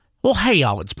Well, hey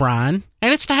y'all, it's Brian,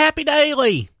 and it's the Happy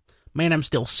Daily. Man, I'm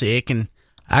still sick, and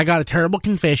I got a terrible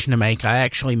confession to make. I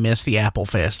actually missed the Apple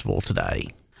Festival today.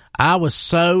 I was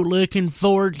so looking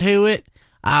forward to it.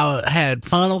 I had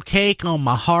funnel cake on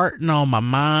my heart and on my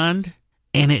mind,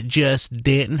 and it just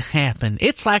didn't happen.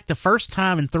 It's like the first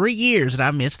time in 3 years that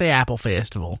I missed the Apple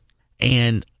Festival.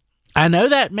 And I know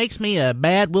that makes me a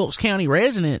bad Wilkes County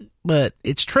resident, but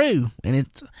it's true, and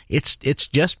it's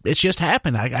just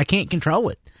happened. I can't control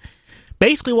it.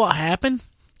 Basically what happened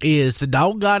is the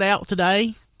dog got out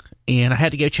today, and I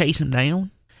had to go chase him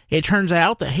down. It turns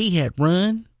out that he had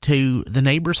run to the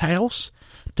neighbor's house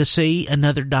to see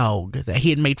another dog that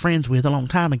he had made friends with a long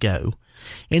time ago.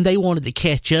 And they wanted to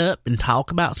catch up and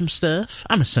talk about some stuff,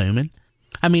 I'm assuming.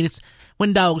 I mean, it's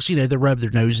when dogs, they rub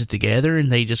their noses together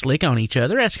and they just lick on each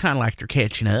other. That's kind of like they're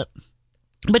catching up.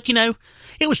 But,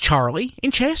 it was Charlie.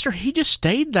 And Chester, he just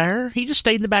stayed there. He just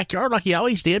stayed in the backyard like he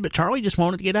always did, but Charlie just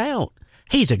wanted to get out.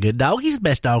 He's a good dog. He's the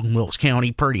best dog in Wilkes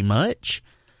County pretty much,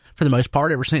 for the most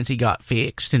part, ever since he got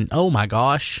fixed. And, oh my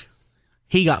gosh,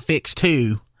 he got fixed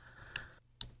too.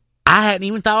 I hadn't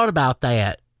even thought about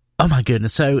that. Oh my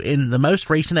goodness. So, in the most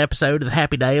recent episode of the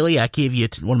Happy Daily, I give you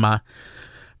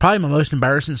probably my most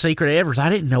embarrassing secret ever is I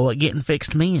didn't know what getting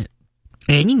fixed meant.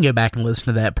 And you can go back and listen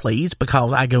to that, please,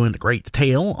 because I go into great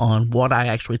detail on what I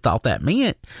actually thought that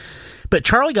meant. But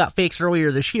Charlie got fixed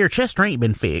earlier this year. Chester ain't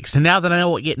been fixed. And now that I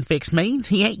know what getting fixed means,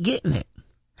 he ain't getting it.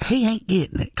 He ain't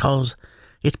getting it because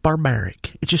it's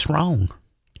barbaric. It's just wrong.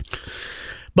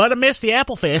 But I missed the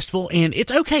Apple Festival, and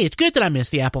it's okay. It's good that I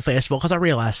missed the Apple Festival because I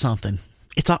realized something.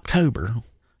 It's October.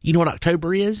 You know what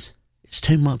October is? It's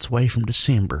 2 months away from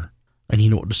December. And you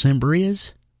know what December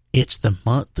is? It's the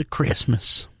month of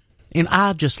Christmas. And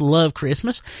I just love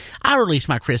Christmas. I released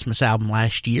my Christmas album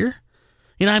last year,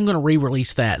 and I'm going to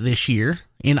re-release that this year.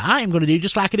 And I am going to do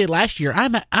just like I did last year.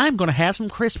 I'm going to have some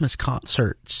Christmas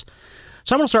concerts.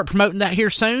 So I'm going to start promoting that here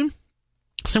soon.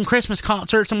 Some Christmas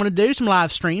concerts I'm going to do, some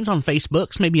live streams on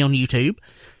Facebook, maybe on YouTube.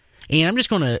 And I'm just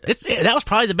going to, that was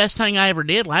probably the best thing I ever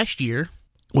did last year,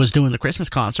 was doing the Christmas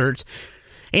concerts.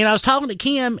 And I was talking to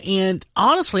Kim, and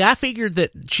honestly, I figured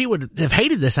that she would have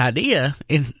hated this idea,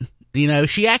 and,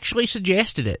 she actually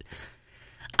suggested it.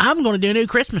 I'm going to do a new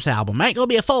Christmas album. It ain't going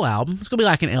to be a full album. It's going to be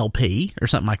like an LP or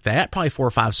something like that, probably 4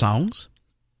 or 5 songs.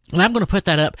 And I'm going to put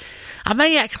that up. I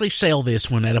may actually sell this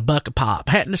one at $1 a pop.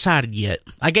 Hadn't decided yet.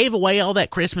 I gave away all that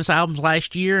Christmas albums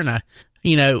last year, and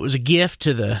it was a gift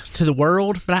to the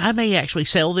world, but I may actually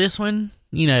sell this one.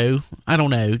 I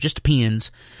don't know, just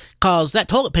depends, cause that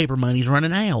toilet paper money's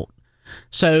running out.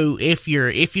 So if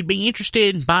you'd be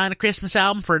interested in buying a Christmas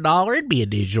album for $1, it'd be a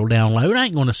digital download. I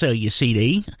ain't going to sell you a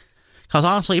CD, cause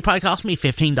honestly, it probably cost me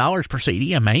 $15 per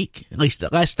CD I make. At least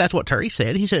that's what Terry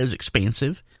said. He said it was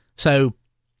expensive. So,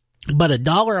 but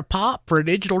 $1 a pop for a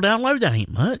digital download, that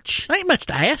ain't much. That ain't much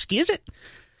to ask, is it?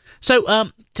 So,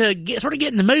 to get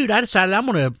in the mood, I decided I'm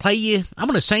going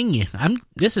to sing you.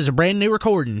 This is a brand new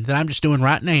recording that I'm just doing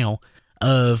right now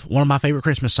of one of my favorite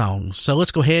Christmas songs. So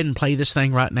let's go ahead and play this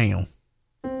thing right now.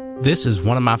 This is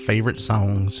one of my favorite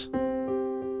songs.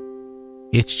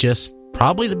 It's just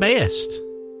probably the best.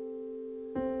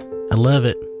 I love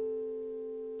it.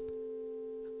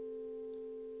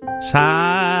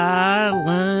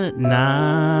 Silent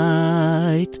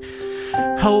night,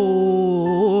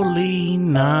 holy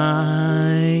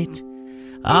night,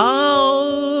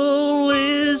 all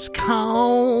is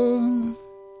calm,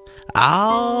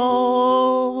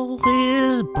 all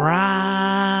is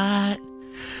bright,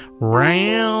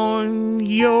 round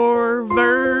your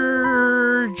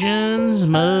virgin's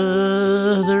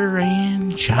mother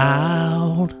and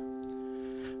child,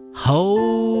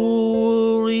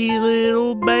 holy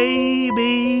little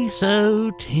baby, so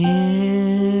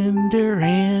tender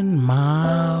and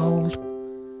mild.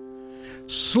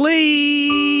 Sleep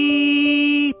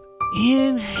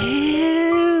in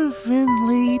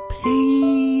heavenly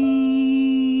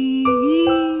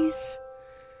peace.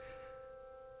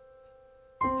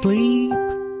 Sleep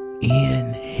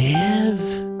in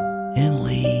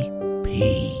heavenly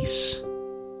peace.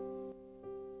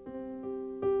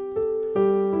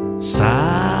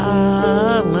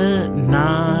 Silent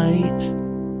night,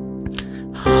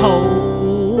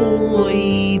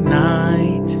 holy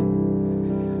night,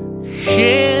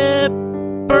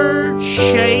 shepherds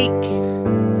shake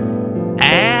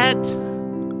at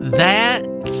that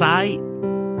sight,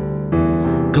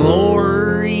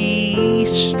 glory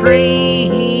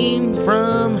stream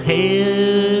from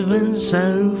heaven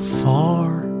so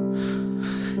far,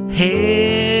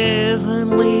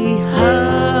 heavenly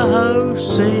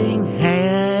hosts sing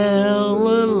hallelujah,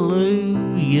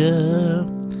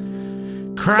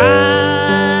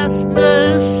 Christ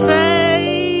the Savior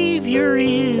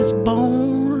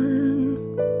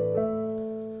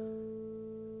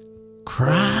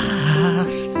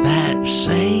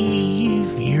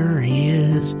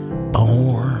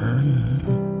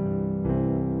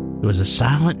It was a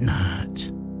silent night.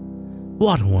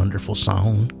 What a wonderful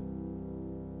song.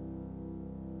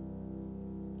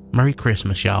 Merry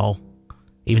Christmas, y'all,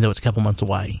 even though it's a couple months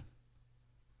away.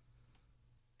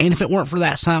 And if it weren't for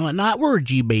that silent night, where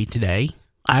would you be today?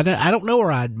 I don't know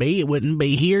where I'd be. It wouldn't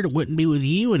be here. It wouldn't be with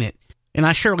you in it. And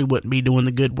I surely wouldn't be doing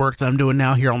the good work that I'm doing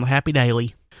now here on the Happy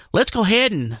Daily. Let's go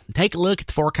ahead and take a look at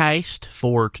the forecast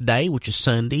for today, which is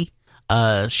Sunday.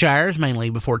 Showers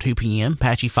mainly before 2 p.m.,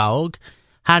 patchy fog,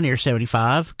 high near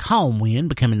 75, calm wind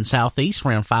becoming southeast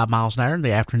around 5 miles an hour in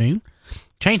the afternoon.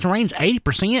 Chance of rains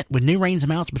 80% with new rains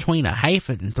amounts between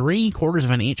 1/2 and 3/4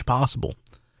 of an inch possible.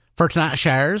 For tonight,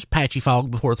 showers, patchy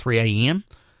fog before 3 a.m.,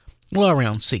 low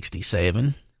around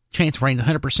 67. Chance of rains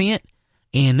 100%,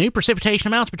 and new precipitation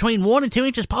amounts between 1 and 2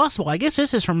 inches possible. I guess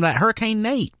this is from that Hurricane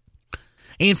Nate.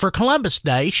 And for Columbus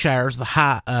Day, showers the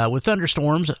high with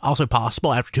thunderstorms also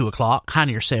possible after 2 o'clock, high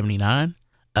near 79.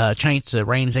 Chance of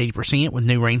rain is 80% with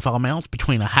new rainfall amounts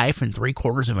between 1/2 and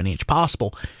 3/4 of an inch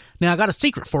possible. Now, I got a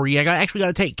secret for you. I actually got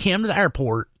to take Kim to the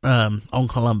airport on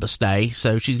Columbus Day,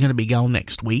 so she's going to be gone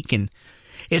next week, and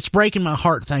it's breaking my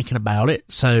heart thinking about it.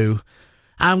 So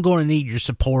I'm going to need your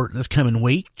support this coming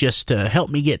week just to help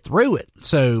me get through it.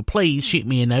 So please shoot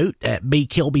me a note at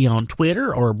bkilby on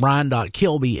Twitter or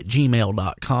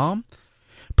brian.kilby@gmail.com.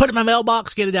 Put it in my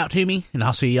mailbox, get it out to me, and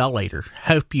I'll see y'all later.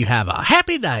 Hope you have a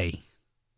happy day.